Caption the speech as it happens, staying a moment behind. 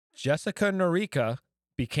Jessica Noreika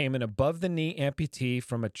became an above-the-knee amputee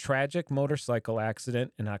from a tragic motorcycle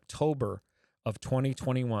accident in October of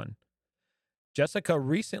 2021. Jessica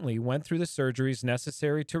recently went through the surgeries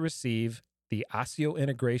necessary to receive the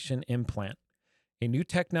osseointegration implant, a new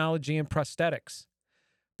technology in prosthetics.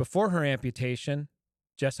 Before her amputation,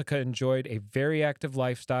 Jessica enjoyed a very active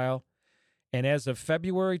lifestyle, and as of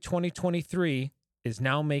February 2023, is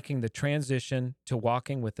now making the transition to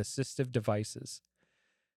walking with assistive devices.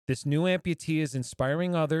 This new amputee is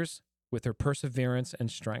inspiring others with her perseverance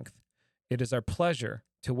and strength. It is our pleasure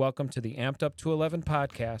to welcome to the Amped Up to 11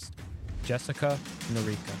 podcast, Jessica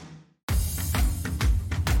Noreika.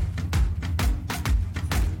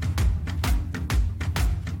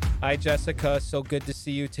 Hi, Jessica. So good to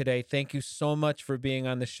see you today. Thank you so much for being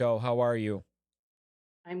on the show. How are you?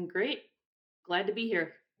 I'm great. Glad to be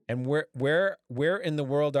here. And where in the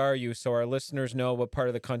world are you so our listeners know what part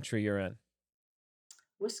of the country you're in?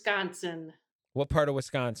 Wisconsin. What part of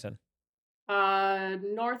Wisconsin?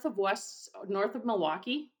 North of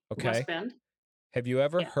Milwaukee, West Okay. Bend. Have you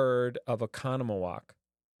ever Yeah. heard of Oconomowoc?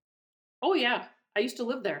 Oh yeah. I used to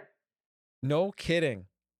live there. No kidding.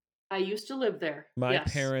 I used to live there. My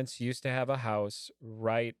Yes. parents used to have a house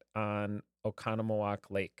right on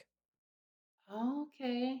Oconomowoc Lake.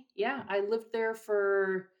 Okay. Yeah, I lived there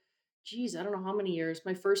for geez, I don't know how many years.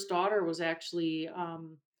 My first daughter was actually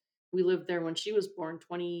we lived there when she was born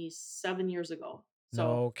 27 years ago. So,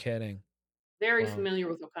 No kidding. very Wow. familiar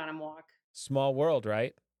with Oconomowoc. Small world,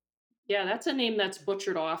 right? Yeah, that's a name that's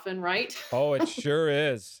butchered often, right? Oh, it sure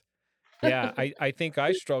is. Yeah, I think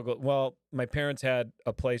I struggled. Well, my parents had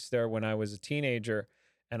a place there when I was a teenager,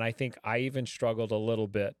 and I think I even struggled a little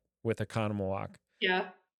bit with Oconomowoc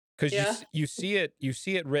Yeah. because Yeah. you see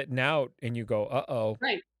it written out, and you go, "Uh-oh,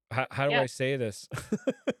 Right. how do Yeah. I say this?"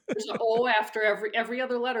 There's an O after every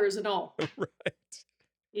other letter is an O. Right.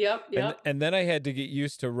 Yep, And yep, and then I had to get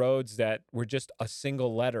used to roads that were just a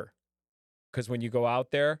single letter because when you go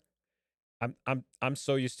out there, I'm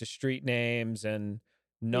so used to street names and yep.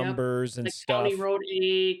 numbers and Like County stuff. Road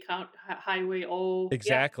A, Highway O. Yeah,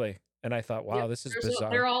 Exactly. And I thought, yep. wow, this is They're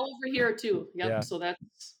bizarre. all over here too. Yep. Yeah. So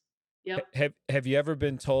that's yep. Have you ever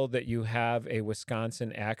been told that you have a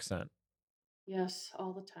Wisconsin accent? Yes,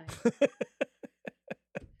 all the time.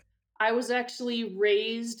 I was actually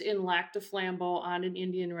raised in Lac du Flambeau on an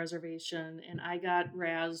Indian reservation, and I got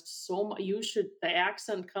razzed so much. The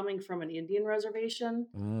accent coming from an Indian reservation.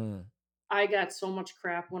 Mm. I got so much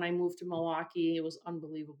crap when I moved to Milwaukee. It was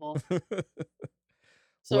unbelievable.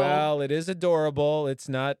 So Well, it is adorable. It's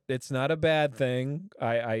not a bad thing.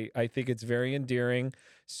 I think it's very endearing.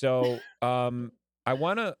 So, I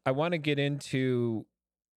wanna get into.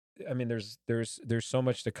 I mean, there's so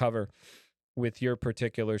much to cover with your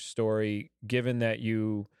particular story, given that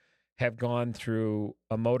you have gone through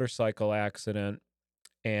a motorcycle accident,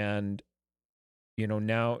 and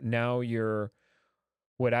now you're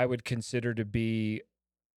what I would consider to be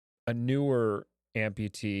a newer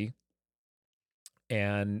amputee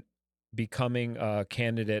and becoming a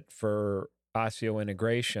candidate for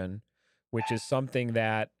osseointegration, which is something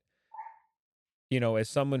that, as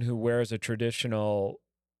someone who wears a traditional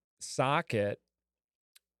socket,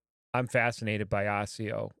 I'm fascinated by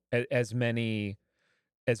osseo, as many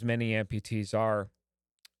amputees are.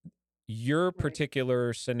 Your right.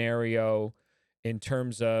 particular scenario in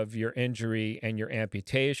terms of your injury and your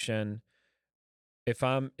amputation, if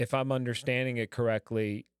I'm understanding it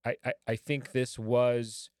correctly, I think this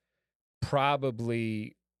was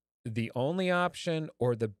probably the only option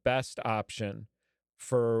or the best option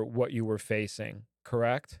for what you were facing,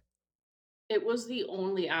 correct? It was the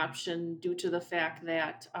only option due to the fact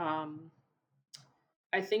that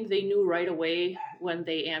I think they knew right away when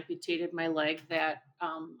they amputated my leg that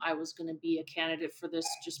I was going to be a candidate for this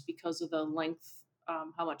just because of the length,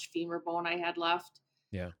 how much femur bone I had left.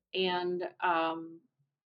 Yeah. And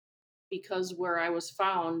because where I was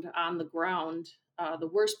found on the ground, the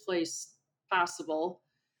worst place possible,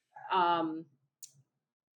 um,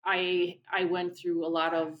 I went through a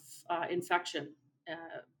lot of infection,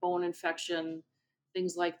 bone infection,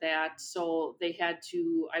 things like that. So they had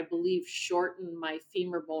to, I believe, shorten my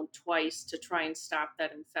femur bone twice to try and stop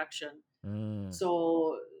that infection. Mm.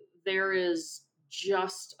 So there is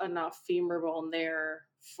just enough femur bone there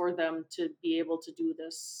for them to be able to do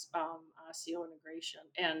this osseointegration.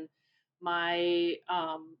 And my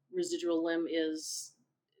residual limb is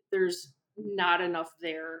there's not enough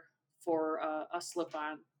there for a slip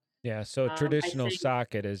on. Yeah, so a I traditional think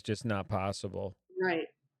socket is just not possible. right.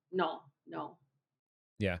 No, no.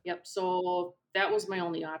 Yeah. Yep. So that was my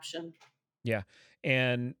only option. Yeah.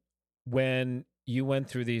 And when you went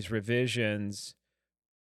through these revisions,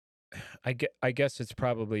 I guess it's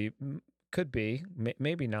probably could be,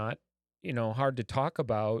 maybe not. Hard to talk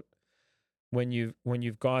about when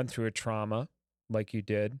you've gone through a trauma like you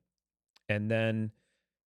did, and then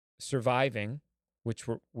surviving, which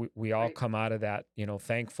we all Right, come out of that,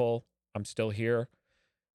 thankful I'm still here,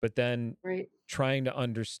 but then right. trying to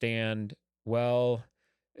understand, well,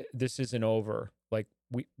 this isn't over. Like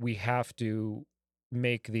we have to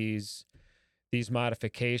make these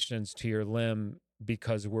modifications to your limb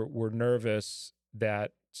because we're nervous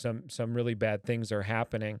that some really bad things are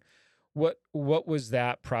happening. What was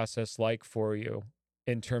that process like for you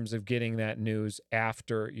in terms of getting that news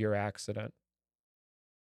after your accident?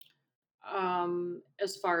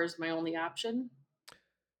 As far as my only option,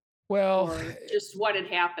 Well, or just what had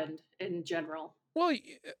happened in general. well,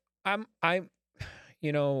 I'm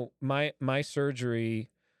my surgery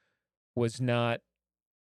was not,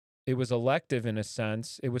 it was elective in a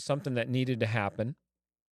sense. It was something that needed to happen.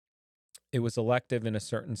 It was elective in a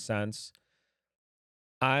certain sense.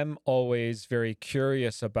 I'm always very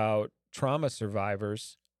curious about trauma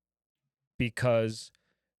survivors because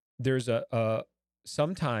there's a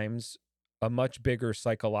sometimes a much bigger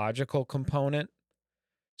psychological component.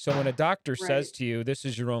 So when a doctor Right. says to you, this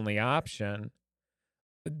is your only option,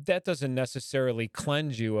 that doesn't necessarily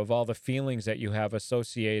cleanse you of all the feelings that you have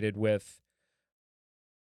associated with,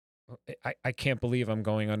 I can't believe I'm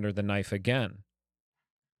going under the knife again.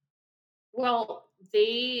 Well,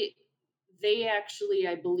 they actually,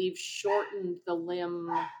 I believe, shortened the limb.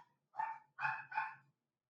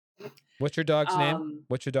 What's your dog's name? Um,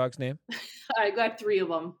 What's your dog's name? I got 3 of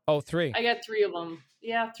them. Oh, three. I got 3 of them.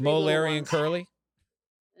 Yeah, 3 Mo, little Larry, and ones. Curly?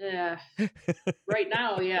 Yeah, right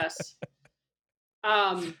now, yes.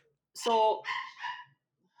 So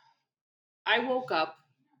I woke up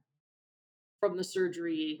from the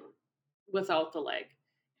surgery without the leg,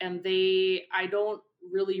 and I don't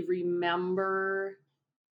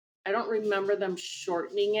remember them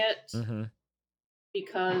shortening it Hmm.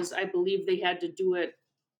 because I believe they had to do it,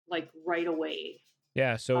 like, right away.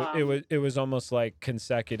 Yeah, so Um, it was almost like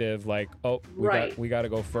consecutive, like, oh, right. we got to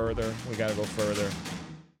go further. We got to go further.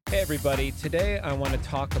 Hey everybody, today I want to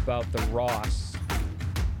talk about the Ross.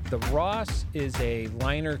 The Ross is a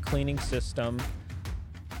liner cleaning system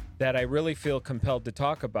that I really feel compelled to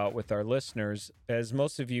talk about with our listeners. As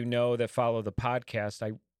most of you know that follow the podcast,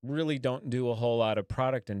 I really don't do a whole lot of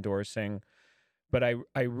product endorsing, but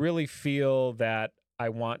I really feel that I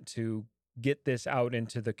want to get this out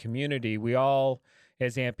into the community. We all,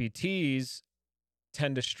 as amputees,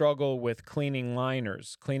 tend to struggle with cleaning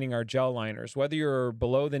liners, cleaning our gel liners. Whether you're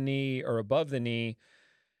below the knee or above the knee,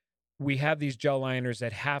 we have these gel liners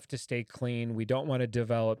that have to stay clean. We don't want to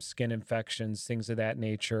develop skin infections, things of that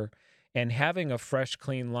nature. And having a fresh,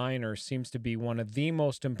 clean liner seems to be one of the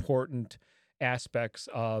most important aspects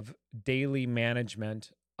of daily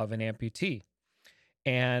management of an amputee.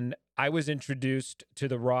 And I was introduced to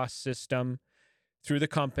the Ross system through the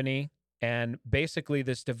company. And basically,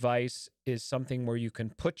 this device is something where you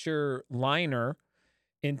can put your liner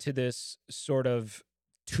into this sort of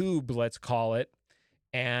tube, let's call it.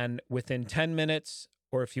 And within 10 minutes,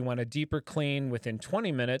 or if you want a deeper clean, within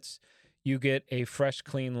 20 minutes, you get a fresh,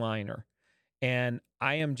 clean liner. And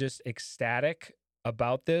I am just ecstatic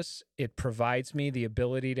about this. It provides me the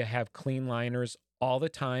ability to have clean liners all the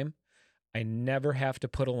time. I never have to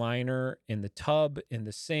put a liner in the tub, in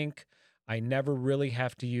the sink. I never really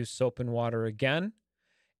have to use soap and water again.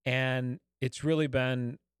 And it's really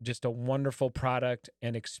been just a wonderful product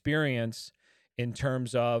and experience in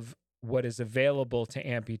terms of what is available to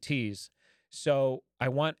amputees. So I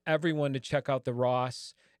want everyone to check out the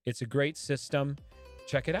Ross. It's a great system.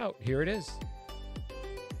 Check it out. Here it is.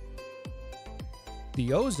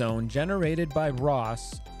 The ozone generated by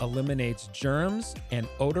Ross eliminates germs and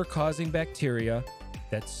odor-causing bacteria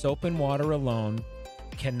that soap and water alone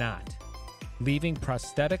cannot, leaving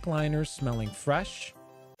prosthetic liners smelling fresh,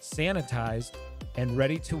 sanitized, and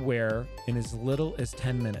ready to wear in as little as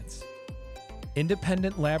 10 minutes.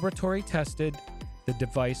 Independent laboratory tested, the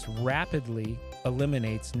device rapidly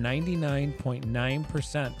eliminates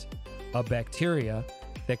 99.9% of bacteria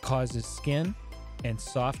that causes skin and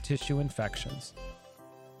soft tissue infections.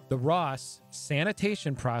 The Ross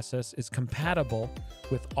sanitation process is compatible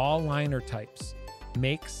with all liner types,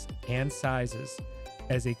 makes, and sizes.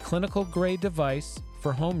 As a clinical grade device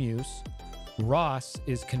for home use, Ross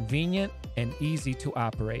is convenient and easy to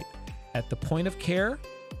operate at the point of care,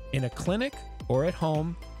 in a clinic, or at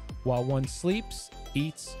home while one sleeps,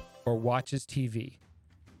 eats, or watches TV.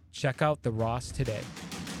 Check out the Ross today.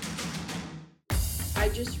 I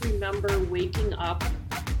just remember waking up,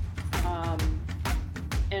 um,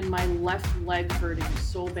 and my left leg hurting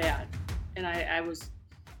so bad. and I was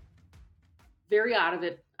very out of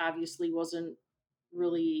it. Obviously, wasn't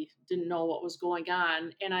really didn't know what was going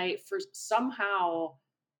on, and I for somehow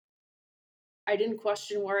I didn't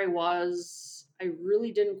question where I was. I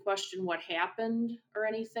really didn't question what happened or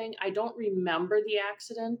anything. I don't remember the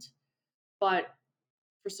accident, but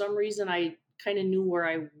for some reason I kind of knew where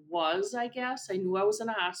I was, I guess. I knew I was in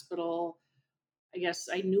a hospital. I guess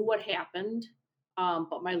I knew what happened,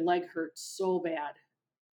 but my leg hurt so bad.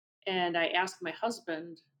 And I asked my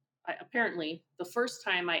husband, apparently, the first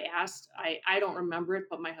time I asked, I don't remember it,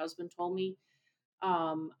 but my husband told me,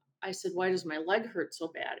 um, I said, "Why does my leg hurt so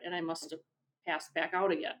bad?" And I must have passed back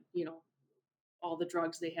out again. All the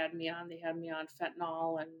drugs they had me on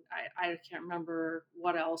fentanyl, and I can't remember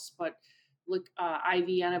what else, but look,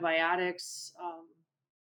 IV antibiotics.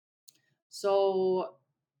 So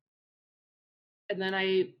And then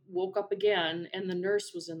I woke up again, and the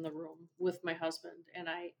nurse was in the room with my husband. And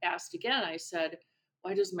I asked again, I said,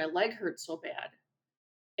 "Why does my leg hurt so bad?"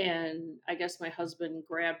 And I guess my husband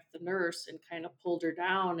grabbed the nurse and kind of pulled her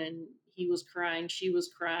down, and he was crying, she was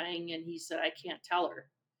crying, and he said, "I can't tell her."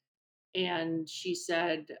 And she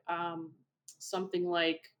said something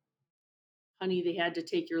like, "Honey, they had to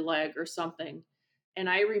take your leg," or something. And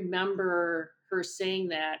I remember her saying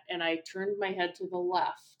that, and I turned my head to the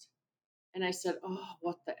left and I said, "Oh,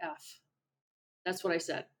 what the F?" That's what I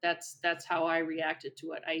said. That's how I reacted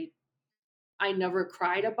to it. I never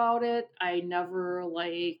cried about it. I never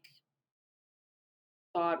like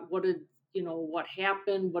thought, what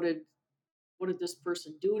happened? What did this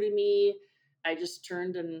person do to me? I just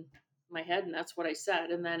turned in my head and that's what I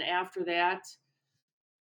said. And then after that,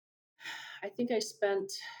 I think I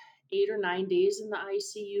spent 8 or 9 days in the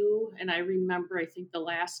ICU. And I remember, I think the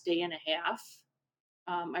last day and a half,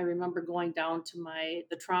 I remember going down to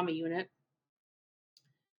the trauma unit,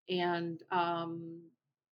 and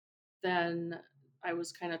then I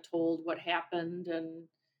was kind of told what happened. And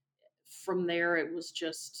from there, it was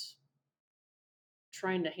just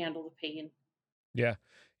trying to handle the pain. Yeah.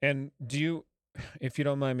 And do you, if you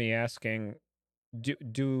don't mind me asking,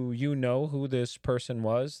 do you know who this person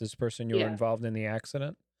was? This person you were Yeah. involved in the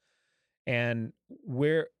accident? And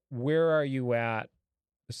where are you at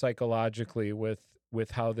psychologically with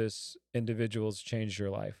how this individual's changed your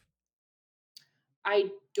life?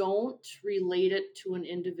 I don't relate it to an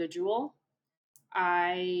individual.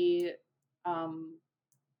 I um,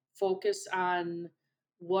 focus on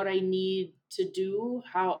what I need to do,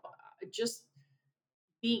 how just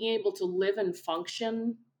being able to live and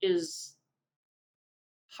function is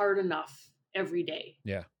hard enough every day.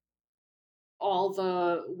 Yeah. All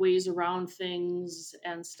the ways around things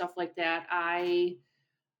and stuff like that. I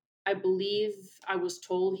believe I was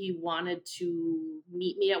told he wanted to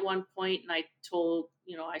meet me at one point, and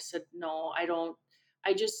I said, "No, I don't.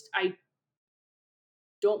 I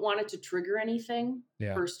don't want it to trigger anything,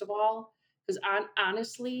 Yeah. first of all, because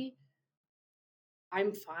honestly,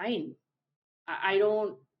 I'm fine. I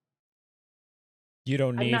don't, You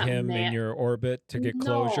don't I'm need not him in mad. your orbit to get No,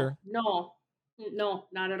 closure? no, no,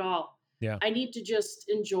 not at all. Yeah. I need to just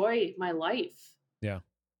enjoy my life. Yeah.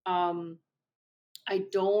 Um, I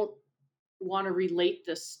don't want to relate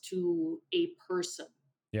this to a person,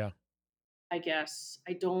 Yeah. I guess.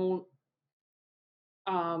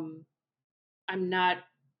 Um, I'm not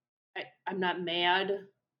I'm not mad.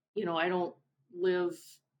 I don't live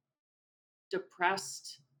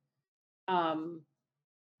depressed. Um,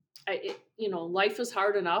 life is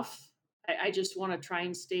hard enough. I just want to try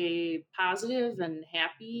and stay positive and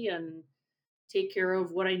happy and take care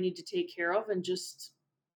of what I need to take care of and just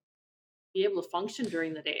be able to function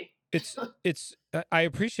during the day. I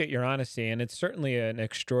appreciate your honesty, and it's certainly an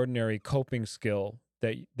extraordinary coping skill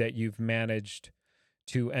that you've managed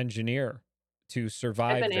to engineer to I've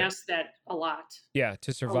survive been this. asked that a lot, Yeah,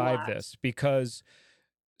 to a survive lot. this, because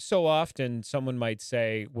so often someone might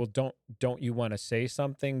say, "Well, don't you want to say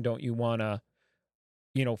something? Don't you want to,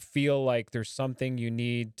 feel like there's something you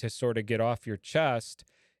need to sort of get off your chest?"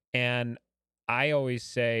 And I always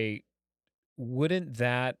say, wouldn't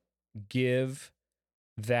that give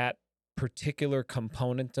that particular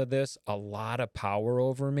component to this a lot of power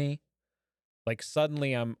over me? Like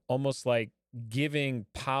suddenly I'm almost like giving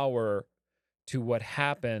power to what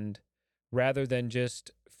happened rather than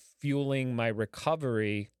just fueling my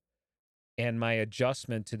recovery and my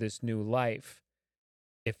adjustment to this new life.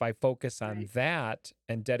 If I focus on Right. that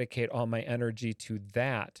and dedicate all my energy to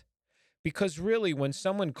that, because really, when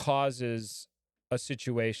someone causes a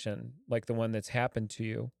situation like the one that's happened to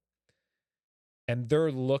you, and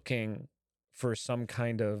they're looking for some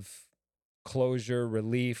kind of closure,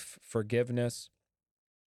 relief, forgiveness,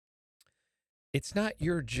 It's not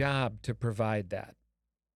your job to provide that.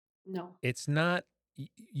 No. It's not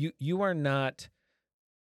you are not,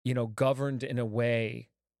 governed in a way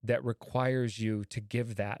that requires you to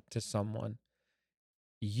give that to someone.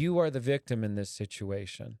 You are the victim in this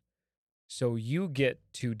situation. So you get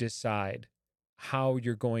to decide how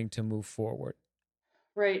you're going to move forward.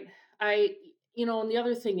 Right. I and the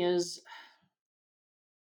other thing is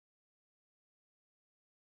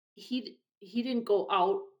he didn't go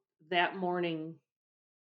out that morning,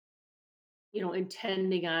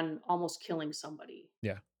 intending on almost killing somebody.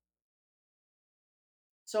 Yeah.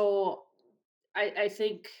 So I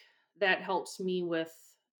think that helps me with,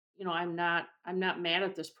 I'm not mad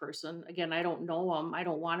at this person. Again, I don't know him. I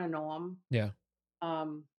don't want to know him. Yeah.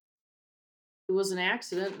 Um it was an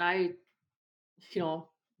accident, and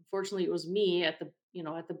unfortunately it was me at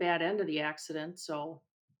the bad end of the accident. So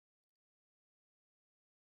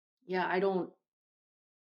yeah, I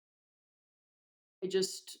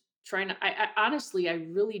just trying to I honestly I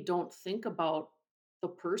really don't think about the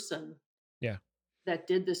person Yeah. that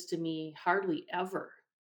did this to me hardly ever.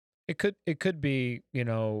 It could be,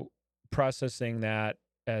 processing that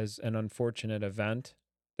as an unfortunate event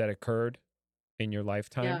that occurred in your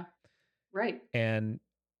lifetime Yeah, right. and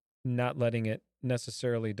not letting it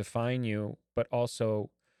necessarily define you, but also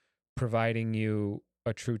providing you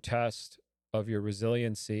a true test of your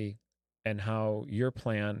resiliency and how your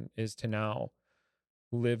plan is to now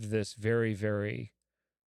live this very, very,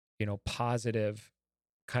 positive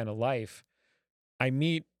kind of life. I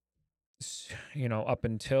meet, up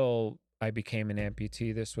until I became an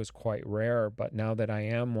amputee, this was quite rare, but now that I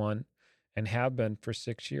am one and have been for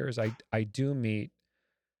 6 years, I do meet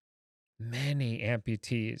many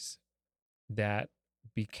amputees that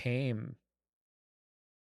became,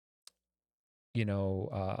 you know,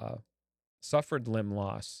 uh, suffered limb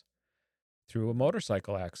loss through a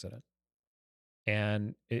motorcycle accident.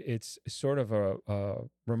 And it's sort of a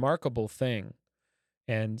remarkable thing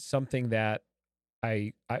and something that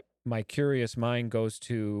my curious mind goes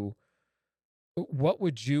to what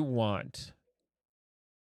would you want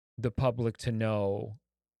the public to know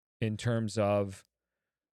in terms of,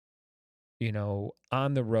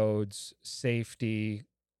 on the roads, safety,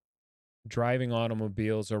 driving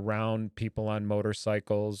automobiles around people on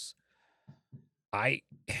motorcycles. I,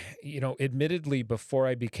 admittedly, before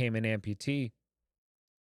I became an amputee,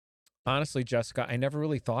 honestly, Jessica, I never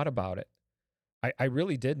really thought about it. I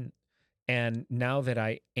really didn't. And now that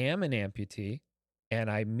I am an amputee and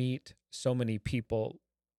I meet so many people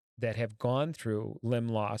that have gone through limb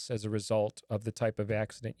loss as a result of the type of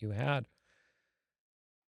accident you had,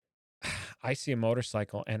 I see a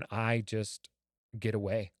motorcycle and I just get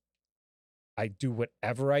away. I do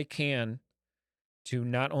whatever I can to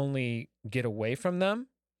not only get away from them,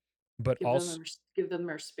 but also Give them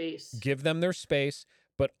their space. give them their space.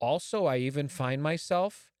 But also, I even find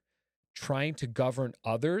myself trying to govern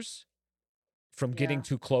others from getting Yeah.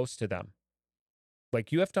 too close to them.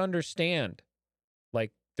 Like, you have to understand,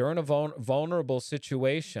 like, they're in a vulnerable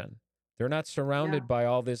situation. They're not Yeah. surrounded by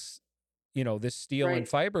all this, this steel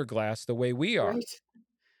and Right. fiberglass the way we are. Right.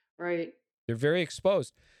 Right. They're very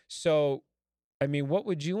exposed. So, I mean, what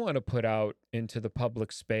would you want to put out into the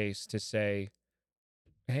public space to say,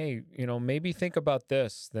 hey, maybe think about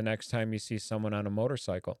this the next time you see someone on a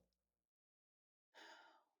motorcycle?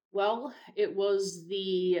 Well, it was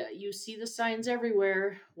you see the signs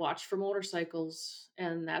everywhere, watch for motorcycles,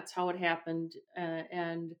 and that's how it happened.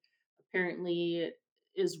 And apparently, it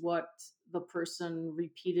is what the person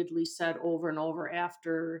repeatedly said over and over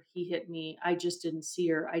after he hit me. I just didn't see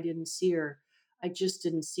her. I didn't see her. I just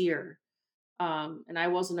didn't see her. And I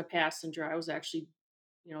wasn't a passenger. I was actually,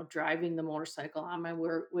 driving the motorcycle on my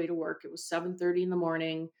way to work. It was 7:30 in the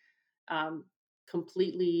morning. Um,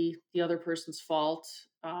 Completely the other person's fault.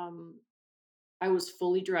 I was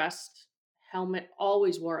fully dressed, helmet,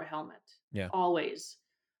 always wore a helmet, Yeah. always.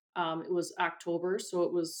 It was October, so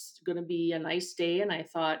it was going to be a nice day. And I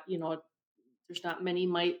thought, there's not many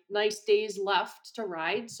nice days left to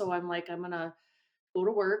ride. So I'm like, I'm going to go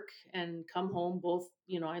to work and come home.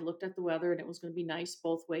 I looked at the weather and it was going to be nice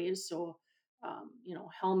both ways. So,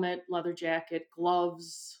 helmet, leather jacket,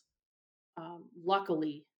 gloves.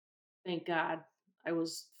 Luckily, thank God, I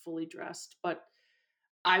was fully dressed. But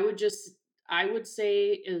I would just I would say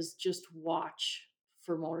is just watch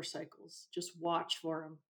for motorcycles. Just watch for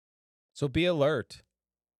them. So be alert.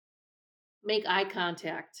 Make eye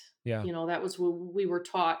contact. Yeah. That was what we were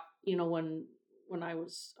taught, when I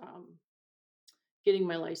was, getting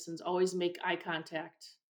my license, always make eye contact.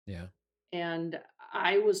 Yeah. And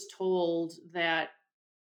I was told that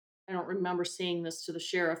I don't remember saying this to the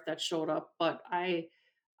sheriff that showed up, but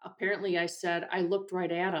apparently I said, "I looked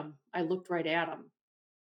right at him. I looked right at him."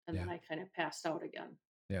 And then Yeah. I kind of passed out again.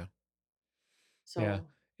 Yeah. Yeah. So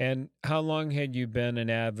And how long had you been an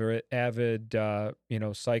avid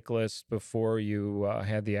cyclist before you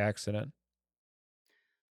had the accident?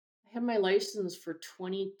 I had my license for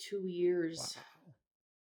 22 years.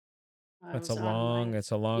 Wow. I was on my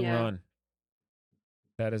It's a long yeah, run.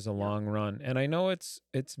 That is a yep, long run. And I know it's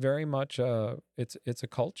very much it's a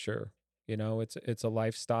culture, it's a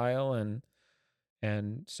lifestyle,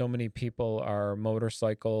 and so many people are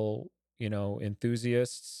motorcycle,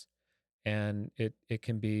 enthusiasts, and it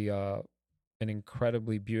can be an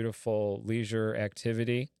incredibly beautiful leisure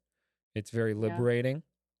activity. It's very yeah, liberating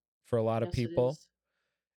for a lot of yes, it people, is.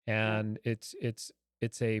 Yeah, and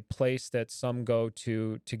it's a place that some go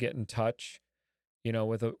to get in touch,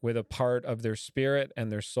 with a part of their spirit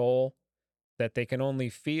and their soul that they can only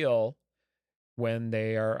feel when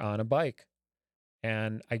they are on a bike.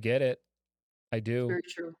 And I get it. I it's do. very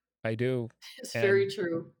true. I do. It's very And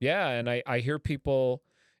true. yeah, and I hear people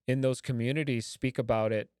in those communities speak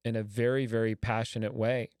about it in a very, very passionate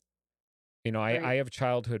way. I Right, have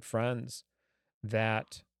childhood friends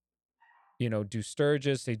that, do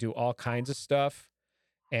Sturgis, they do all kinds of stuff,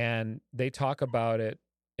 and they talk about it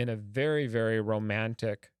in a very, very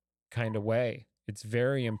romantic kind of way. It's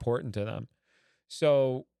very important to them.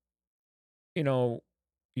 So, you know,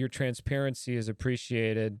 your transparency is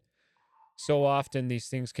appreciated. So often these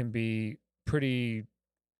things can be pretty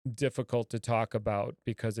difficult to talk about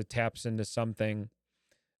because it taps into something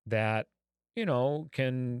that,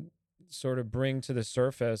 can sort of bring to the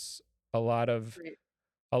surface a lot of right,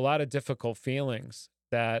 a lot of difficult feelings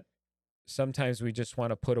that sometimes we just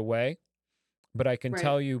want to put away. But I can right,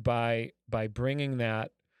 tell you by bringing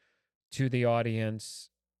that to the audience,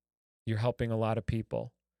 you're helping a lot of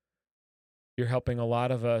people. You're helping a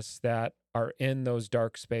lot of us that are in those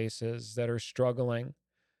dark spaces, that are struggling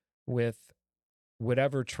with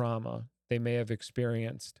whatever trauma they may have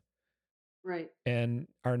experienced, right. and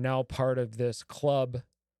are now part of this club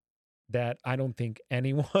that I don't think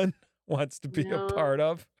anyone wants to be a No, part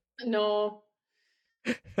of. no,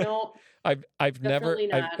 no, I've never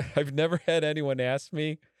definitely I've not. I've never had anyone ask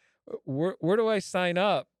me, where do I sign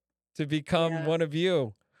up to become Yeah, one of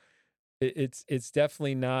you?" It's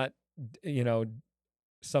definitely not,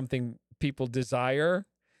 something people desire,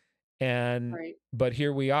 and right. but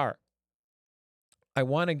here we are. I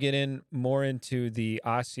want to get in more into the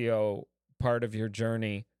osseo part of your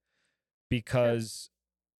journey Sure. because,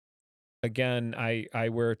 again, I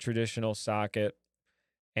wear a traditional socket,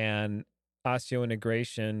 and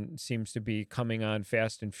osseointegration seems to be coming on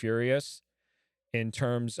fast and furious in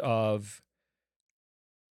terms of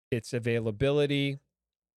its availability,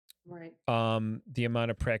 Right, the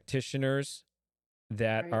amount of practitioners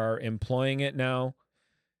that right. are employing it now.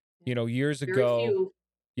 Yeah. Years Very ago. few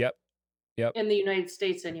Yep, yep, in the United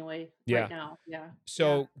States anyway, right yeah. now. Yeah, yeah.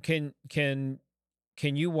 So can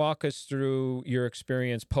you walk us through your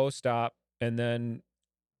experience post-op, and then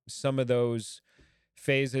some of those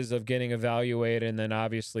phases of getting evaluated, and then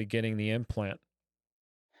obviously getting the implant?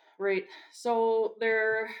 Right. So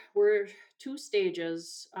there were two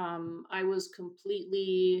stages. I was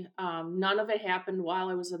completely, none of it happened while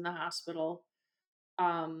I was in the hospital.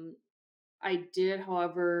 Um, I did,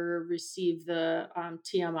 however, receive the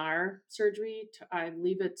TMR surgery. I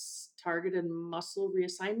believe it's targeted muscle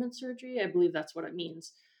reassignment surgery. I believe that's what it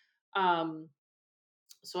means. Um,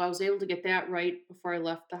 so I was able to get that right before I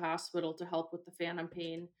left the hospital to help with the phantom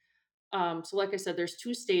pain. So like I said, there's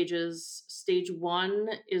two stages. Stage one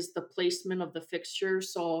is the placement of the fixture.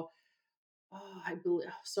 So I believe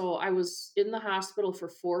so. I was in the hospital for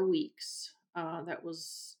 4 weeks. That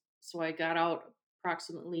was so I got out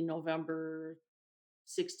approximately November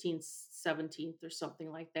 16th, 17th, or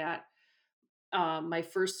something like that. My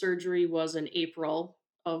first surgery was in April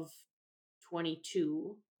of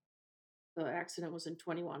 22. The accident was in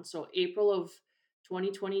 21. So April of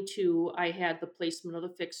 2022, I had the placement of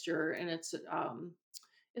the fixture, and it's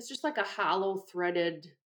just like a hollow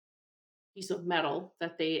threaded piece of metal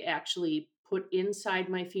that they actually put inside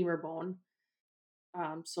my femur bone.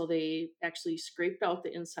 So they actually scraped out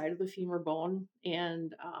the inside of the femur bone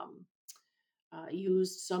and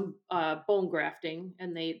used some bone grafting,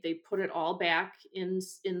 and they put it all back in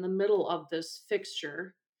the middle of this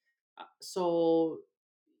fixture. So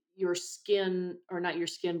your skin, or not your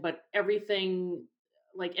skin, but everything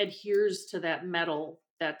like adheres to that metal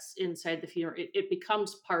that's inside the femur. It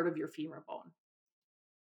becomes part of your femur bone.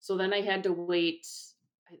 So then I had to wait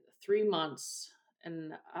 3 months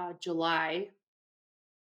in July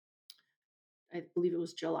I believe it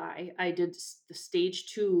was July. I did the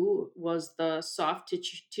stage 2 was the soft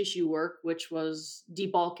tissue work, which was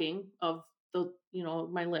debulking of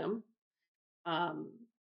my limb. Um,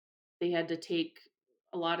 they had to take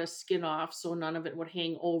a lot of skin off so none of it would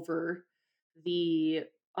hang over the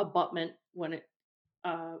abutment when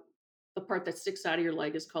uh, the part that sticks out of your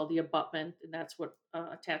leg is called the abutment, and that's what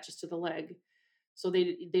attaches to the leg. So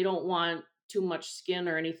they don't want too much skin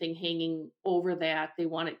or anything hanging over that. They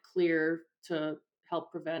want it clear to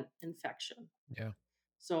help prevent infection. Yeah.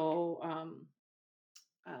 So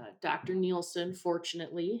Dr. Nielsen,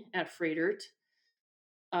 fortunately, at Freighter,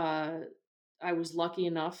 uh, I was lucky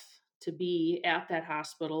enough to be at that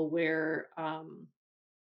hospital where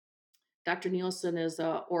Dr. Nielsen is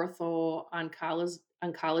a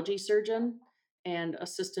oncology surgeon and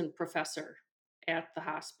assistant professor at the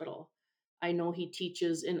hospital. I know he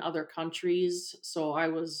teaches in other countries, so I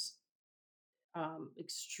was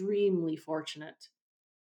extremely fortunate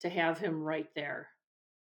to have him right there.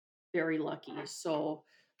 Very lucky. So,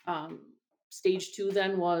 um, stage 2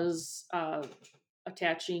 then was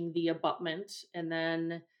attaching the abutment, and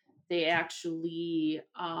then they actually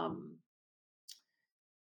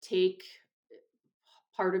take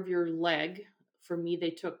part of your leg. For me, they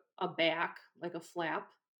took a back, like a flap,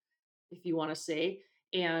 if you want to say,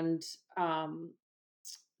 and um,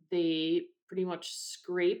 they pretty much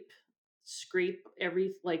scrape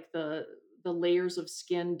every like the layers of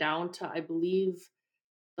skin down to, I believe,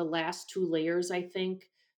 the last 2 layers, I think,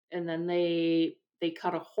 and then they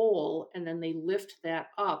cut a hole and then they lift that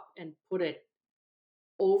up and put it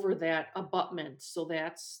over that abutment. So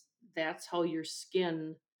that's how your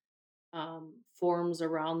skin forms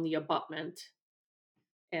around the abutment.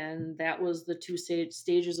 And that was the 2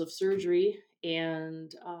 stages of surgery,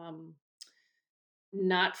 and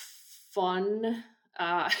not fun.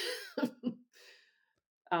 Uh,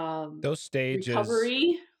 um, Those stages,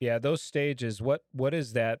 recovery. yeah, those stages, what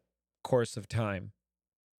is that course of time?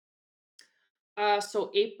 So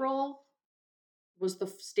April was the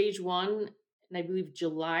stage 1, and I believe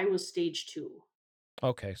July was stage 2.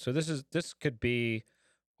 Okay, so this could be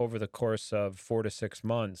over the course of 4 to 6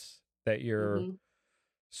 months that you're Mhm. Oh,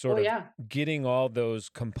 sort of yeah. getting all those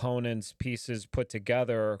components, pieces put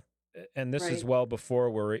together, and this is Right. well before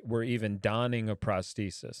we're even donning a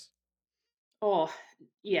prosthesis. Oh,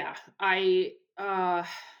 yeah.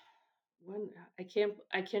 When I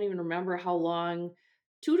can't even remember how long.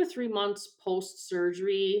 2 to 3 months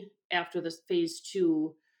post-surgery after this phase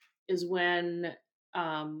 2 is when,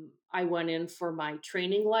 I went in for my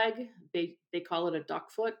training leg. They call it a duck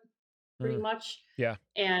foot, pretty Mm, much, yeah.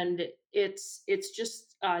 and it's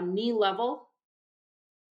just, knee level.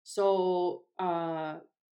 So, I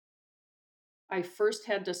first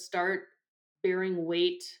had to start bearing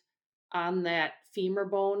weight on that femur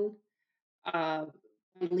bone, uh,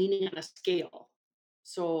 by leaning on a scale.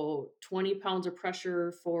 So 20 pounds of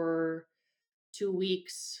pressure for 2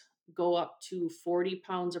 weeks, go up to 40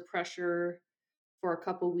 pounds of pressure for a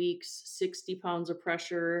couple weeks, 60 pounds of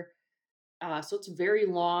pressure. So it's very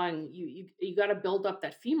long. You got to build up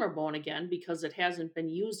that femur bone again because it hasn't been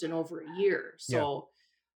used in over a year. Yeah. So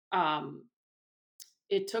um,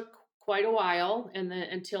 it took quite a while, and then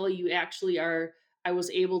until you actually are, I was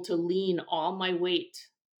able to lean all my weight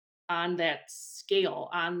on that scale,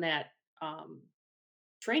 on that um,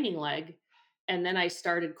 training leg. And then I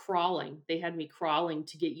started crawling. They had me crawling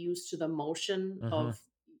to get used to the motion Mhm. of,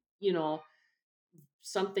 you know,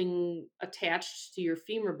 something attached to your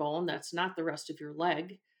femur bone that's not the rest of your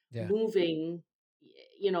leg, Yeah. moving,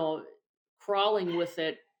 you know, crawling with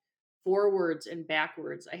it forwards and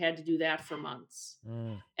backwards. I had to do that for months.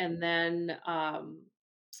 Mm. And then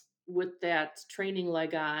with that training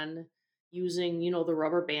leg on, using, the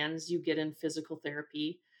rubber bands you get in physical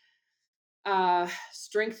therapy,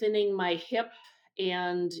 strengthening my hip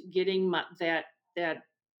and getting that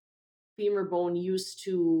femur bone used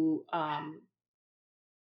to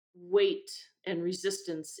weight and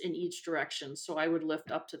resistance in each direction. So I would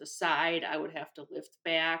lift up to the side, I would have to lift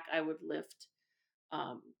back, I would lift,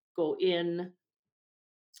 go in.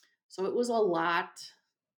 So it was a lot.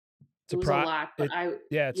 It's It a was a pro lot, but it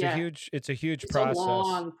yeah, yeah, it's a huge it's a process.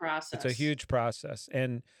 long It's a process. huge process,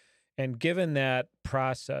 and given that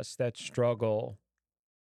process, that struggle,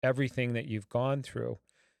 everything that you've gone through,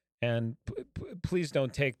 and please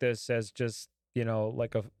don't take this as just,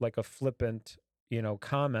 like a flippant,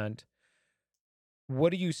 comment. What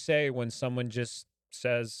do you say when someone just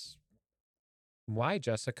says, "Why,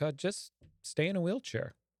 Jessica? Just stay in a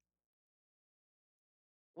wheelchair."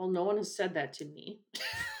 Well, no one has said that to me.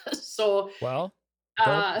 So, Well, don't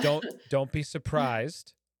uh don't don't be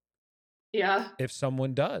surprised yeah. if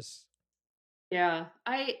someone does. Yeah.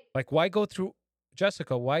 I Like, why go through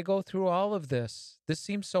Jessica, why go through all of this? This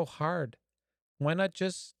seems so hard. Why not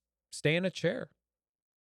just stay in a chair?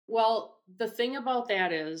 Well, the thing about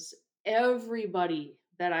that is everybody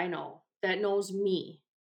that I know that knows me,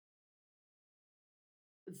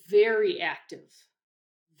 very active,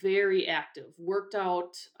 very active, worked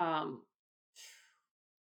out,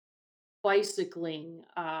 bicycling,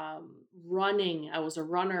 running. I was a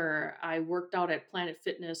runner. I worked out at Planet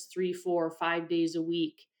Fitness 3, 4, 5 days a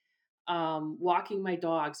week, walking my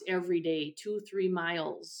dogs every day, 2, 3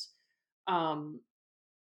 miles, um,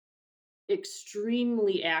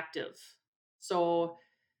 extremely active. So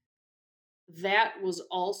that was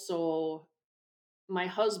also my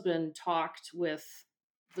husband talked with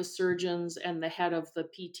the surgeons and the head of the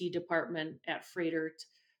PT department at Freighter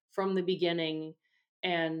from the beginning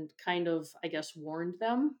and kind of, I guess, warned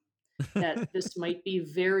them that this might be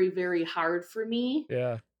very, very hard for me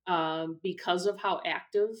Yeah. because of how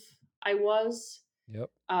active I was. Yep.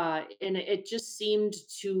 And it just seemed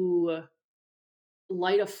to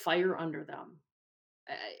light a fire under them.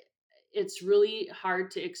 I It's really hard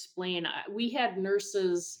to explain. We had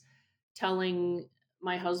nurses telling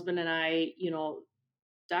my husband and I,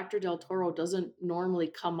 Dr. Del Toro doesn't normally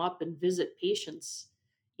come up and visit patients,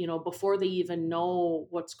 before they even know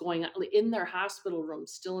what's going on, like, in their hospital room,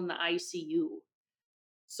 still in the ICU.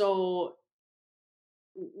 So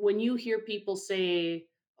when you hear people say,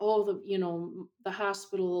 "Oh, the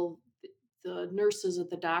hospital, the nurses at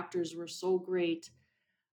the doctors were so great,"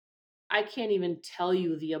 I can't even tell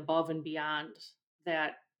you the above and beyond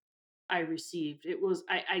that I received.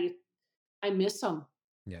 I miss them.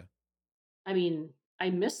 Yeah. I mean, I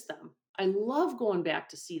miss them. I love going back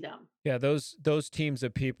to see them. Yeah, those teams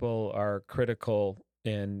of people are critical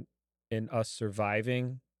in us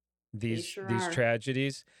surviving They these sure these are.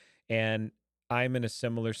 tragedies, and I'm in a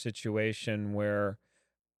similar situation where,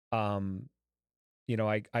 um,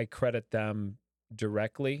 I credit them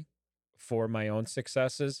directly for my own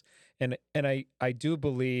successes, and I do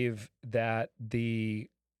believe that the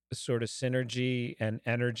sort of synergy and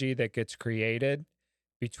energy that gets created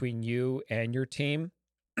between you and your team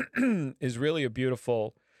is really a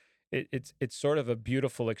beautiful it's sort of a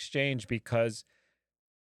beautiful exchange because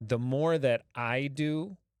the more that I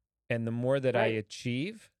do and the more that I Right,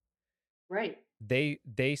 achieve, right.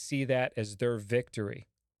 they see that as their victory.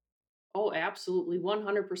 Oh, absolutely,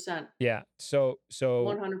 100%, Yeah. So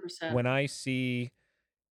 100%. when I see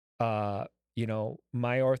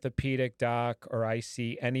my orthopedic doc or I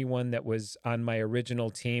see anyone that was on my original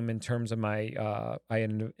team in terms of my I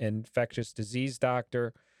had an infectious disease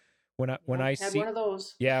doctor, when Yep, I had one see of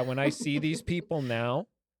those. yeah, when I see these people now,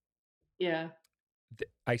 Yeah,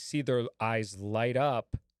 I see their eyes light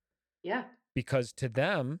up yeah, because to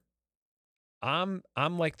them, I'm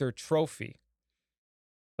like their trophy.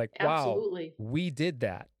 Like, wow, absolutely. we did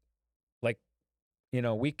that. Like,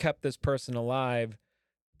 we kept this person alive.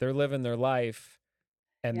 They're living their life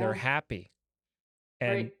and they're Yeah, happy.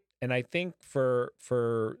 right, And I think for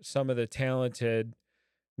some of the talented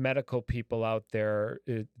medical people out there,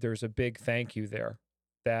 there's a big thank you there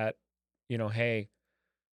that, hey,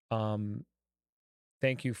 um,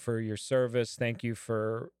 thank you for your service. Thank you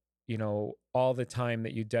for, all the time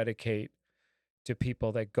that you dedicate to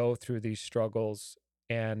people that go through these struggles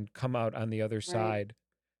and come out on the other right, side,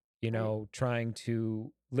 right, trying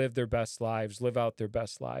to live their best lives, live out their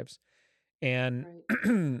best lives. And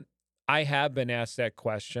right, I have been asked that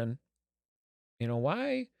question,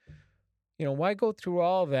 why, why go through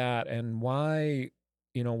all that and why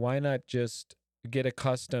not just get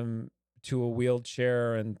accustomed to a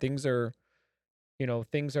wheelchair and things are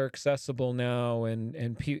accessible now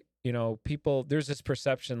and people there's this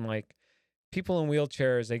perception like people in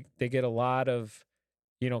wheelchairs they get a lot of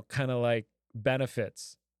kind of like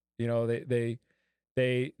benefits. They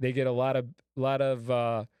get a lot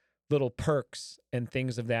of little perks and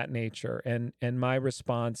things of that nature. And my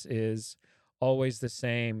response is always the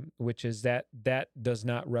same, which is that does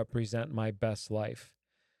not represent my best life.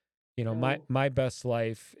 My no, my best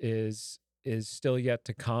life is still yet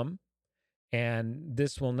to come, and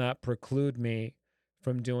this will not preclude me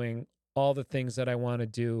from doing all the things that I want to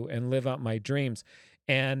do and live out my dreams.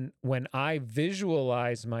 And when I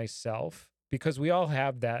visualize myself, because we all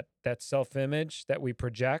have that self-image that we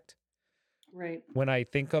project, right, when I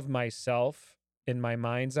think of myself in my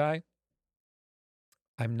mind's eye,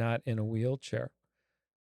 I'm not in a wheelchair.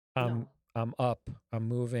 I'm no, I'm up, I'm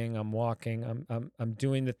moving, I'm walking, I'm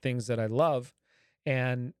doing the things that I love,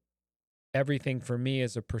 and everything for me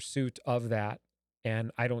is a pursuit of that,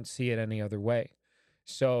 and I don't see it any other way.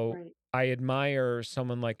 So right, I admire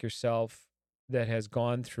someone like yourself that has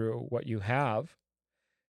gone through what you have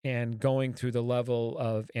and going through the level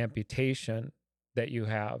of amputation that you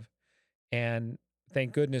have. And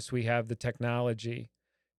thank goodness we have the technology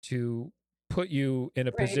to put you in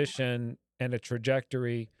a Right, position and a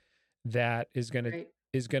trajectory that right,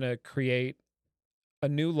 is going to create a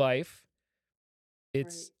new life.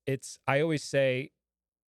 right. It's I always say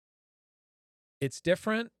it's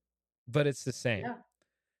different, but it's the same. Yeah.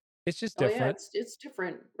 It's just Oh, yeah, different. it's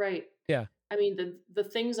different, right. Yeah. I mean, the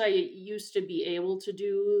things I used to be able to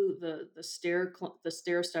do, the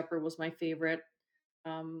stair stepper was my favorite.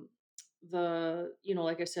 Um,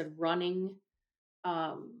 like I said, running,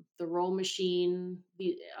 the row machine,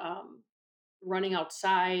 running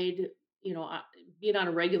outside, being on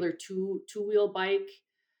a regular two-wheel bike.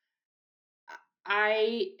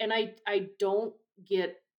 I don't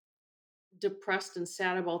get depressed and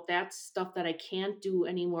sad about that stuff that I can't do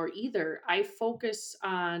anymore either. I focus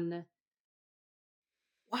on,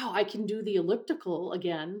 wow, I can do the elliptical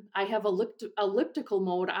again. I have elliptical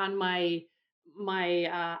mode on my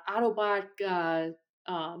Autobot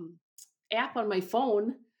app on my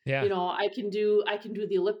phone. Yeah. I can do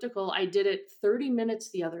the elliptical. I did it 30 minutes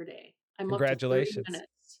the other day. I'm up to 30 Congratulations.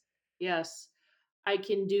 minutes. Yes. I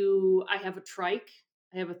have a trike.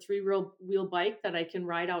 I have a three wheel bike that I can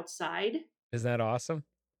ride outside. Isn't that awesome?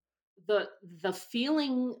 The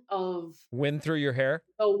feeling of Wind through your hair?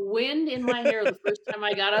 the wind in my hair the first time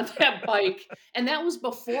I got on that bike, and that was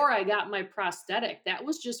before I got my prosthetic. That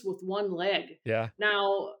was just with one leg. Yeah.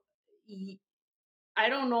 Now, y I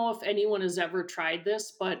don't know if anyone has ever tried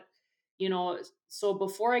this, but, so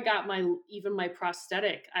before I got my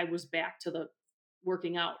prosthetic, I was back to the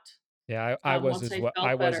working out, Yeah, I was once as I well. I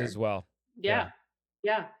felt was as better. well. Yeah. Yeah,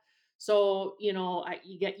 yeah. So, you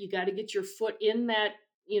gotta get your foot in that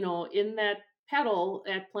pedal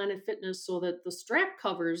at Planet Fitness so that the strap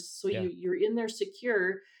covers so Yeah. you're in there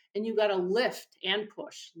secure, and you gotta lift and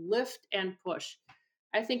push, lift and push.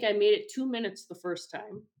 I think I made it 2 minutes the first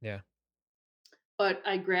time, Yeah. but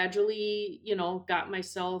I gradually, got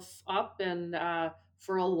myself up, and,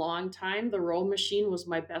 for a long time, the row machine was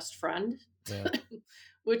my best friend. Yeah.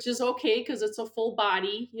 Which is okay because it's a full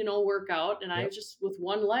body, workout, and I Yep. just with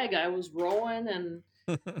one leg, I was rowing, and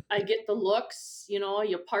I get the looks,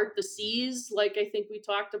 you part the seas, like I think we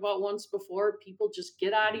talked about once before, people just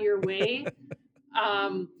get out of your way.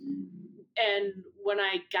 Um, and when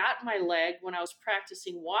I got my leg, when I was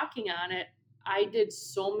practicing walking on it, I did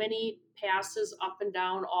so many passes up and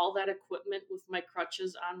down all that equipment with my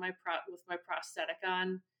crutches on, with my prosthetic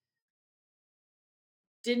on.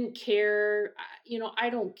 Didn't care. I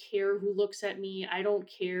don't care who looks at me. I don't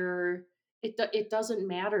care. It doesn't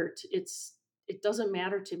matter. It doesn't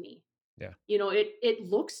matter to me. Yeah. It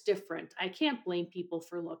looks different. I can't blame people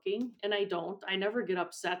for looking, and I don't. I never get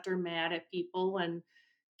upset or mad at people, and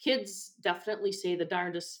kids definitely say the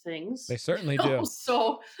darndest They things. certainly do,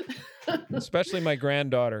 So especially my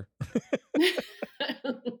granddaughter.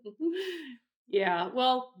 yeah,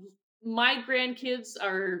 well, my grandkids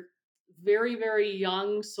are very, very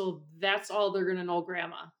young, so that's all they're gonna know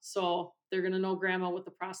grandma. So they're gonna know grandma with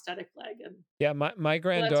the prosthetic leg, and Yeah, my well, that's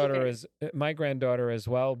granddaughter okay. is my granddaughter as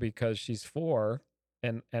well because she's 4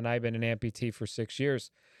 and I've been an amputee for 6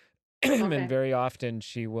 years. And Okay. very often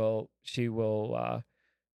she will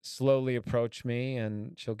slowly approach me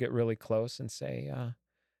and she'll get really close and say,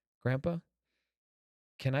 "Grandpa,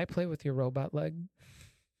 can I play with your robot leg?"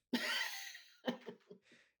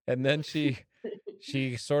 And then she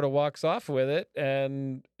sort of walks off with it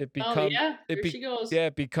and Oh, yeah, it there be she goes. yeah,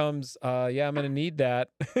 it becomes yeah, I'm going to need that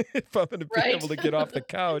if I'm going to be Right? able to get off the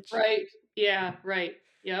couch. Right. Yeah, right.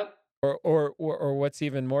 Yep. Or what's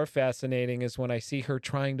even more fascinating is when I see her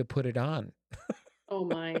trying to put it on. Oh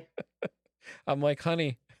my. I'm like,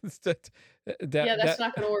 "Honey, that Yeah, that's that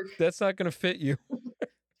not gonna work. that's not gonna fit you."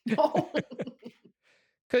 No.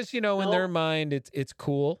 'Cause, in their No. mind, it's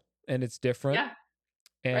cool and it's different, Yeah,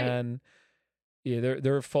 right. and, yeah,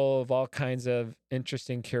 they're full of all kinds of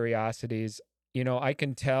interesting curiosities. I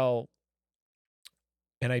can tell,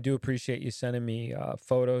 and I do appreciate you sending me,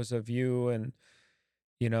 photos of you and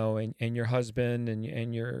your husband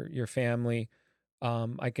and your family.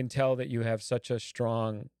 I can tell that you have such a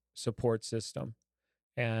strong support system,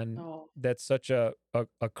 and Oh, that's such a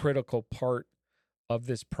critical part of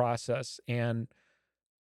this process. And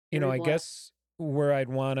very I blessed. guess where I'd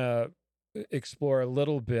want to explore a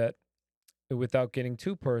little bit without getting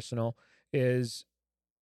too personal is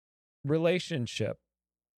relationship.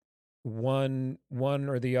 One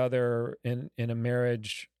or the other in a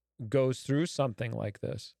marriage goes through something like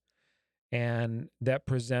this, and that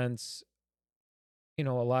presents a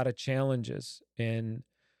lot of challenges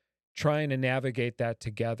trying to navigate that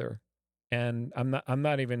together. And I'm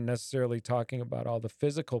not even necessarily talking about all the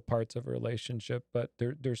physical parts of a relationship, but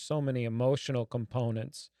there's so many emotional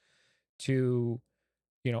components to,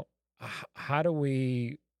 you know, how do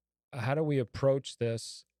we approach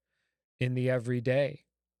this in the everyday?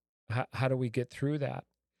 How do we get through that?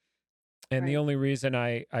 And the Right. only reason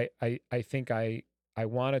I think I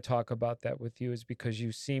want to talk about that with you is because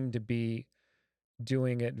you seem to be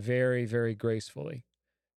doing it very, very gracefully.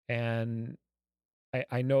 And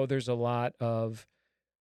I know there's a lot of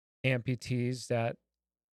amputees that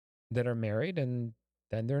are married and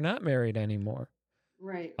then they're not married anymore.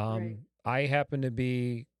 Right. Right. I happen to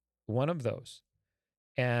be one of those,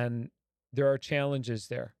 and there are challenges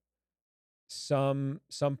there. Some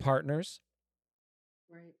partners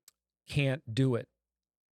Right. can't do it.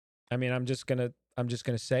 I mean, I'm just gonna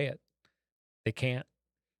say it. They can't.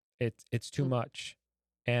 It's too Mm. much,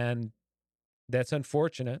 and that's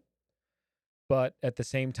unfortunate. But at the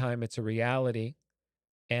same time, it's a reality,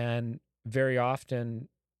 and very often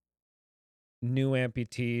new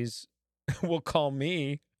amputees will call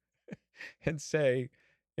me and say,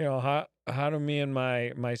 how do me and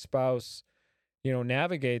my spouse,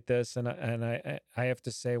 navigate this? And I have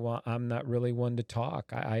to say, well, I'm not really one to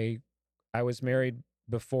talk. I was Right. married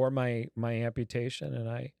before my amputation, and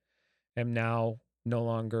I am now no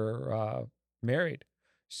longer married.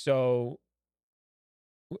 So,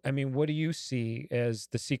 I mean, what do you see as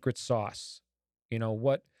the secret sauce?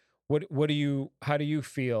 What do you how do you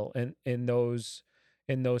feel in those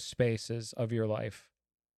spaces of your life?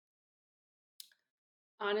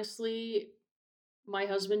 Honestly, my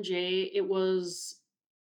husband Jay, it was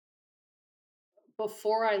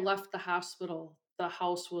before I left the hospital, the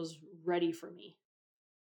house was ready for me.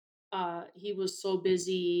 He was so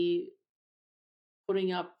busy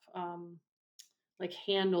putting up like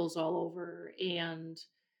handles all over and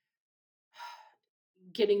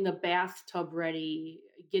getting the bathtub ready,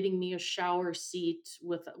 getting me a shower seat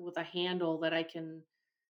with a handle that I can,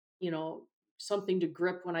 you know, something to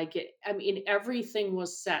grip when I get. I mean, everything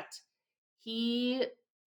was set. He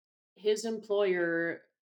his employer,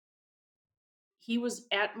 he was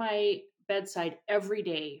at my bedside every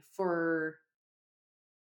day for,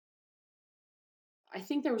 I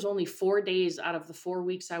think there was only 4 days out of the 4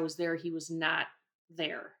 weeks I was there, he was not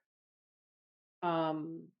there.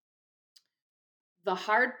 Um, the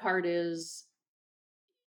hard part is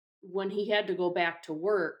when he had to go back to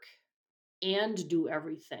work and do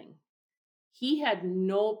everything, he had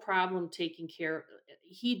no problem taking care,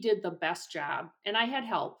 he did the best job, and I had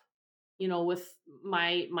help, with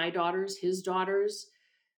my daughters, his daughters.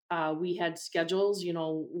 We had schedules,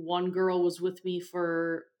 one girl was with me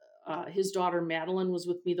for, his daughter Madeline was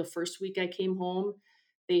with me the first week I came home.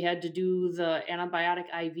 They had to do the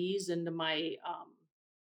antibiotic IVs into my,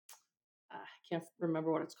 I can't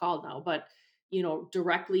remember what it's called now, but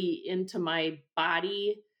directly into my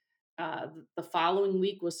body. The following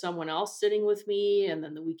week was someone else sitting with me, and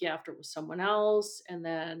then the week after was someone else, and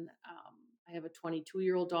then I have a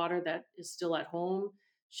 22-year-old daughter that is still at home.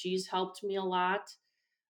 She's helped me a lot,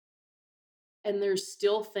 and there's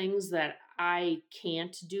still things that I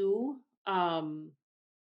can't do,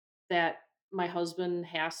 that my husband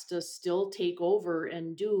has to still take over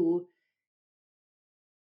and do.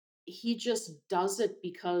 He just does it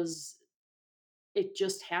because it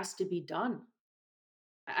just has to be done.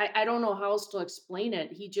 I don't know how else to explain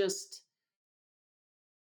it. He gets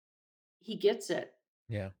it.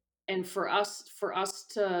 Yeah. And for us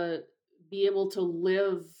to be able to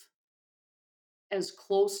live as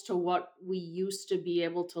close to what we used to be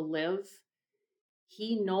able to live,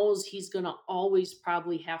 he knows he's going to always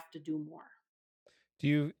probably have to do more, Do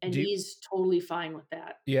you and do you, he's totally fine with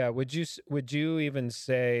that. yeah, would you even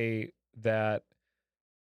say that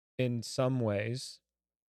in some ways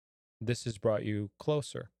this has brought you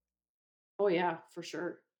closer? Oh yeah, for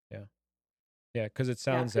sure. Yeah. Yeah, cuz it Yeah,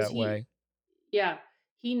 sounds cuz that way. yeah,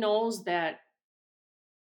 he knows that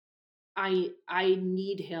I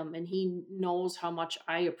need him, and he knows how much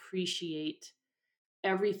I appreciate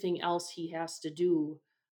everything else he has to do.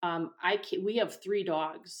 We have 3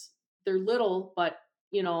 dogs. They're little, but,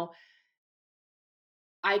 you know,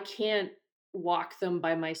 I can't walk them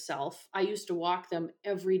by myself. I used to walk them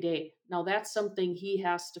every day. Now that's something he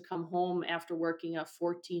has to come home after working a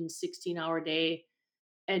 14, 16-hour day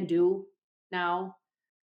and do now.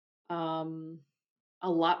 Um, a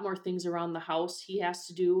lot more things around the house he has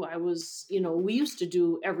to do. We used to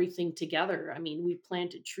do everything together. I mean, we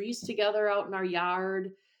planted trees together out in our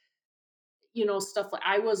yard, stuff like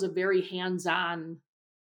I was a very hands-on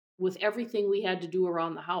with everything we had to do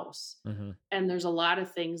around the house. Mhm. And there's a lot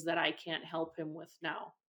of things that I can't help him with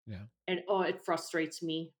now. Yeah. And, oh, it frustrates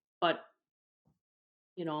me, but,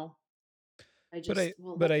 you know, I But I just,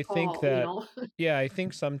 well, but let's I think call, you that know? yeah, I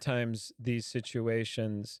think sometimes these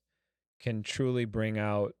situations can truly bring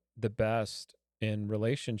out the best in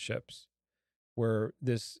relationships where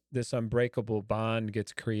this unbreakable bond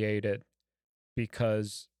gets created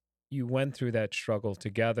because you went through that struggle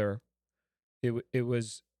together. It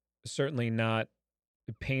was certainly not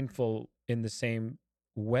painful in the same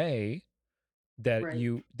way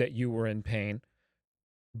Right. that you were in pain,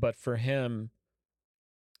 but for him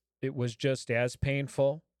it was just as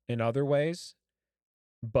painful in other ways.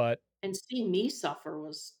 But And seeing me suffer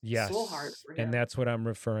was so hard yes, for and him. that's what I'm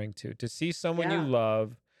referring to. To see someone you Yeah.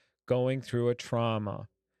 love going through a trauma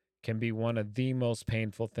can be one of the most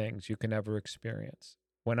painful things you can ever experience.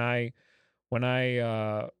 When I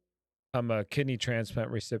I'm a kidney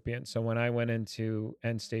transplant recipient, so when I went into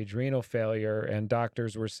end stage renal failure and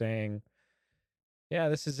doctors were saying, "Yeah,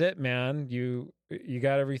 this is it, man. You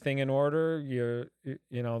got everything in order. You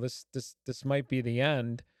know, this might be the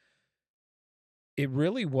end." It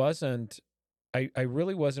really wasn't I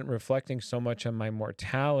really wasn't reflecting so much on my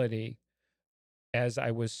mortality as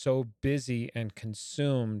I was so busy and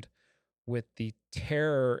consumed with the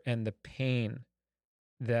terror and the pain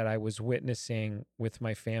that I was witnessing with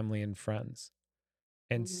my family and friends,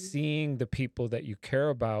 and Mhm. seeing the people that you care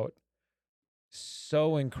about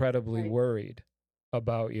so incredibly Right, worried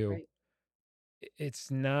about you. right, It's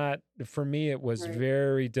not, for me, it was right.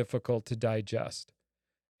 very difficult to digest.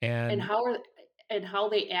 And And how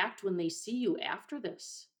they act when they see you after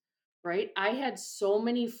this, right? I had so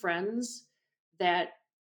many friends that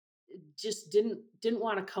just didn't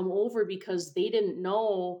wanna come over because they didn't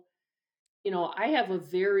know, I have a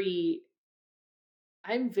very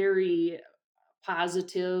I'm very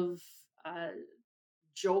positive,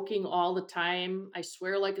 joking all the time. I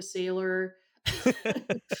swear like a sailor.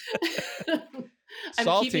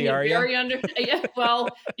 I'm keeping salty, it are you? very under yeah,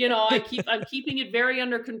 well, I'm keeping it very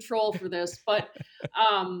under control for this, but,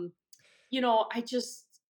 um, I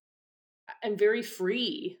just I'm very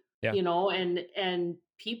free, Yeah, and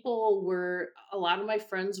people were a lot of my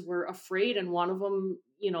friends were afraid, and one of them,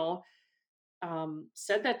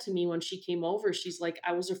 said that to me when she came over. She's like,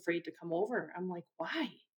 "I was afraid to come over." I'm like, "Why?"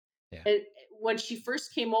 yeah, And when she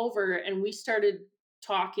first came over and we started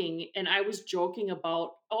talking, and I was joking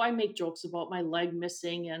about, oh, I make jokes about my leg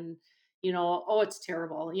missing, and oh, it's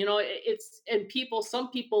terrible. And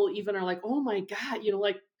some people even are like, "Oh my god,"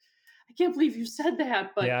 like, "I can't believe you said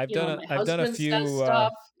that." But, yeah. my husband says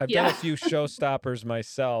stuff. I've done a Yeah. few showstoppers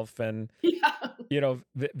myself, and Yeah.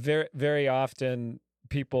 very very often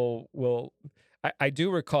people will. I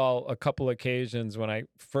do recall a couple occasions when I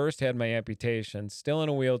first had my amputation, still in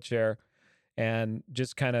a wheelchair, and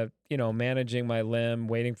just kind of managing my limb,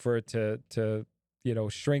 waiting for it to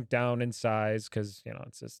shrink down in size because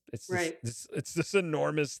Right. it's this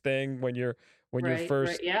enormous thing when you're Right.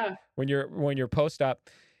 Right. first Yeah. when you're post op,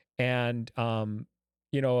 and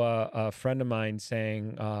a friend of mine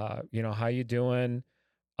saying how you doing,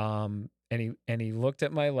 and he looked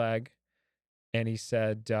at my leg and he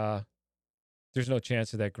said there's no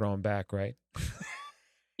chance of that growing back, right?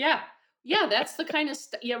 Yeah. Yeah, that's the kind of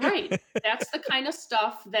yeah, right. That's the kind of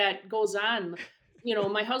stuff that goes on.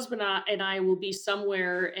 My husband and I will be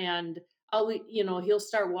somewhere, and he'll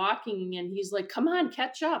start walking and he's like, "Come on,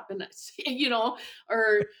 catch up." And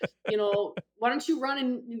or, "Why don't you run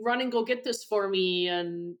and go get this for me?"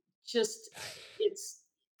 And just it's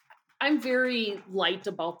I'm very light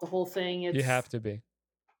about the whole thing. You have It's to be.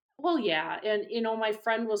 Well, yeah, and my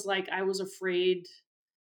friend was like, "I was afraid."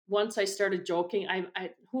 Once I started joking,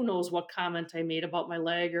 I who knows what comment I made about my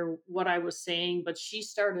leg or what I was saying, but she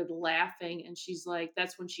started laughing, and she's like,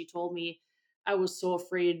 that's when she told me I was so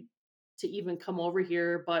afraid to even come over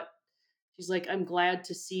here, but she's like, "I'm glad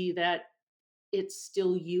to see that it's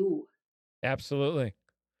still you. Absolutely.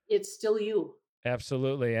 It's still you.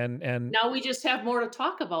 Absolutely. And Now we just have more to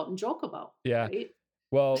talk about and joke about," yeah. right?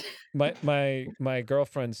 Well, my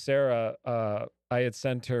girlfriend Sarah, I had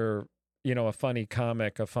sent her, a funny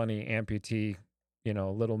comic, a funny amputee,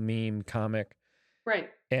 little meme comic,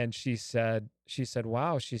 Right. and she said,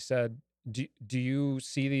 "Wow," she said, do you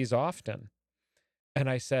see these often?" And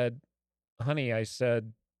I said, "Honey," I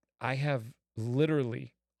said, "I have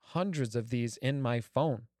literally hundreds of these in my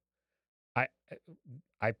phone. I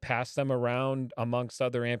I pass them around amongst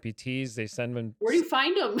other amputees. Where do you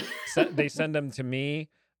find them? They send them to me.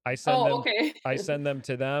 I send Oh, them okay. I send them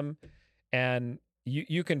to them, and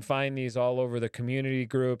you can find these all over the community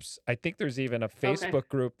groups. I think there's even a Okay. Facebook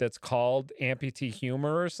group that's called Amputee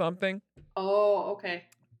Humor or something. Oh, okay.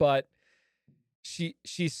 But she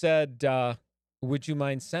said, would you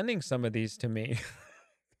mind sending some of these to me?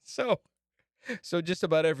 So so just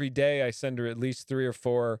about every day I send her at least 3 or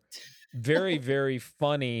 4 very, very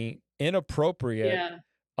funny, inappropriate, Yeah.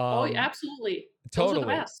 Oh, um absolutely. Those are the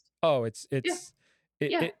totally. best. Oh, Yeah.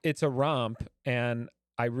 Yeah. it's a romp, and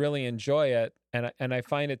I really enjoy it, and I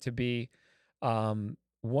find it to be,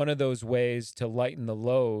 one of those ways to lighten the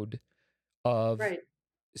load of Right.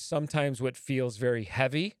 sometimes what feels very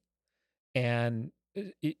heavy, and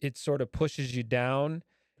it sort of pushes you down,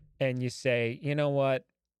 and you say, "You know what?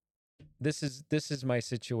 This is my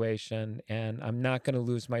situation, and I'm not gonna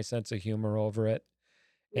lose my sense of humor over it."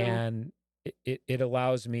 No. And it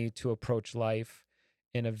allows me to approach life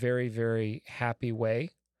in a very, very happy way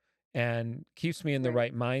and keeps me in the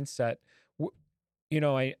Right. right mindset. W-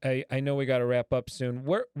 I know we got to wrap up soon.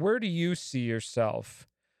 Where do you see yourself?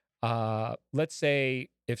 Let's say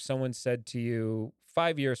if someone said to you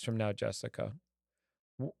 5 years from now, Jessica,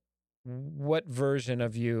 w- what version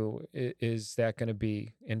of you is that going to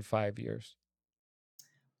be in 5 years?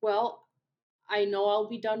 Well, I know I'll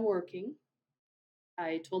be done working.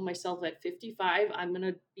 I told myself at 55, I'm going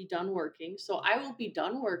to be done working. So I will be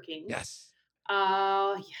done working. Yes.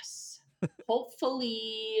 Yes.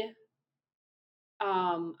 Hopefully,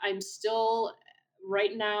 I'm still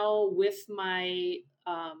right now with my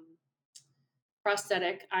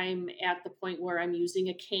prosthetic. I'm at the point where I'm using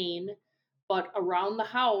a cane, but around the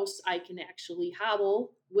house I can actually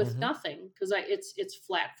hobble with Hmm. nothing because it's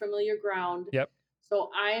flat, familiar ground. Yep. So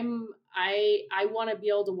I want to be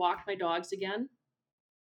able to walk my dogs again.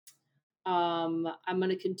 I'm going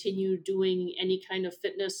to continue doing any kind of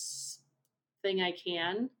fitness thing I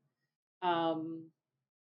can. Um,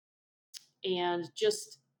 and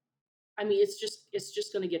just, I mean, it's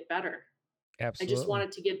just going to get better. I just want Absolutely.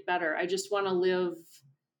 it to get better. I just want to live.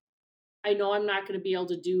 I know I'm not going to be able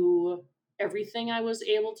to do everything I was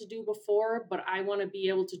able to do before, but I want to be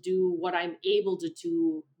able to do what I'm able to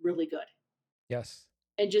do really good Yes.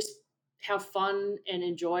 and just have fun and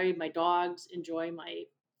enjoy my dogs, enjoy my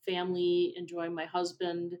family, enjoy my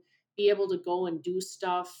husband, be able to go and do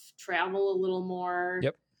stuff, travel a little more.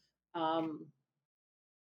 Yep. Um,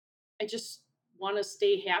 I just want to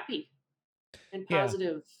stay happy and Yeah.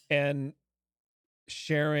 positive. And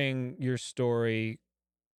sharing your story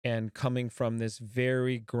and coming from this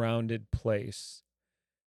very grounded place,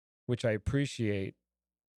 which I appreciate,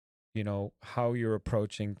 how you're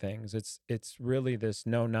approaching things. It's really this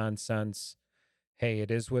no nonsense, hey, it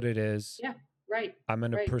is what it is. Yeah, right, I'm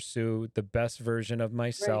going to right, pursue the best version of right.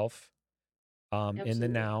 myself in the Absolutely.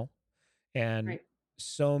 now. And Right,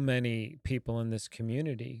 so many people in this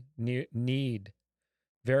community need,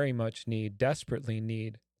 very much need, desperately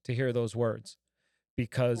need to hear those words,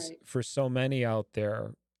 because right, for so many out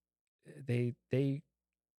there, they they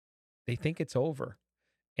they think it's over.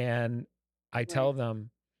 And I tell right,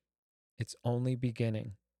 them it's only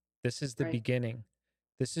beginning. This is the right, beginning.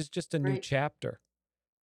 This is just a new right. chapter.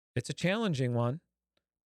 It's a challenging one,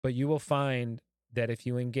 but you will find that if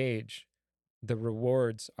you engage, the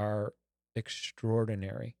rewards are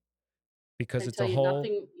extraordinary because I tell you,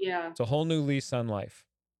 nothing, yeah, it's a whole new lease on life.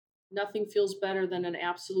 nothing feels better than an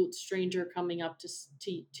absolute stranger coming up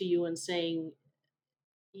to you and saying,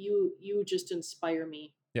 "You just inspire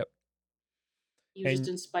me. Yep. You just And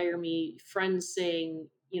inspire me." Friends saying,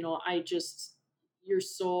 "I just you're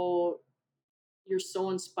so you're so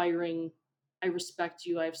inspiring. I respect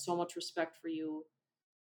you. I have so much respect for you."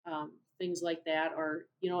 Things like that, or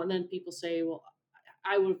and then people say, "Well,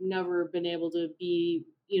 I would have never been able to be,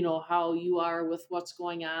 how you are with what's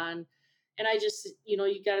going on." And I just, you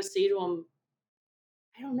got to say to them,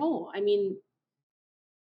 I don't know. I mean,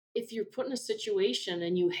 if you're put in a situation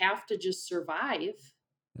and you have to just survive,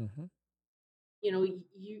 mhm.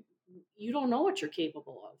 you don't know what you're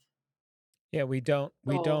capable of. Yeah, we don't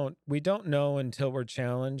we So, don't we don't know until we're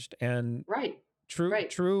challenged. And right, true right,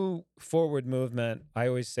 true forward movement, I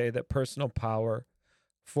always say that personal power,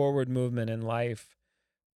 forward movement in life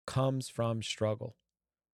comes from struggle.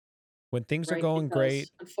 When things are right. going It great,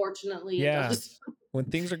 does. Unfortunately, it yeah. does. When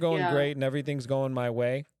things are going Yeah, great and everything's going my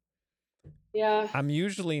way, yeah. I'm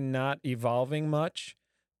usually not evolving much,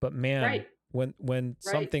 but man, Right, when right.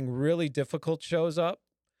 something really difficult shows up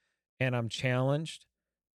and I'm challenged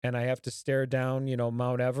and I have to stare down,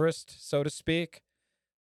 Mount Everest, so to speak,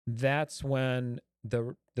 that's when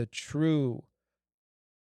the true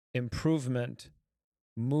improvement,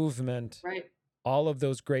 movement, Right, all of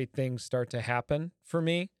those great things start to happen for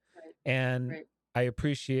me. right, And right, I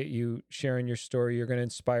appreciate you sharing your story. You're going to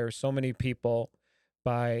inspire so many people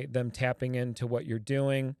by them tapping into what you're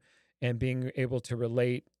doing and being able to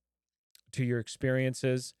relate to your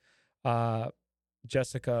experiences. Uh,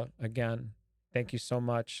 Jessica, again, Thank you so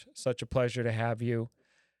much. Such a pleasure to have you.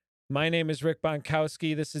 My name is Rick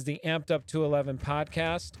Bonkowski. This is the Amped Up to 11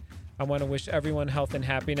 podcast. I want to wish everyone health and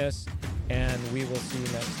happiness, and we will see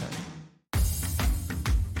you next time.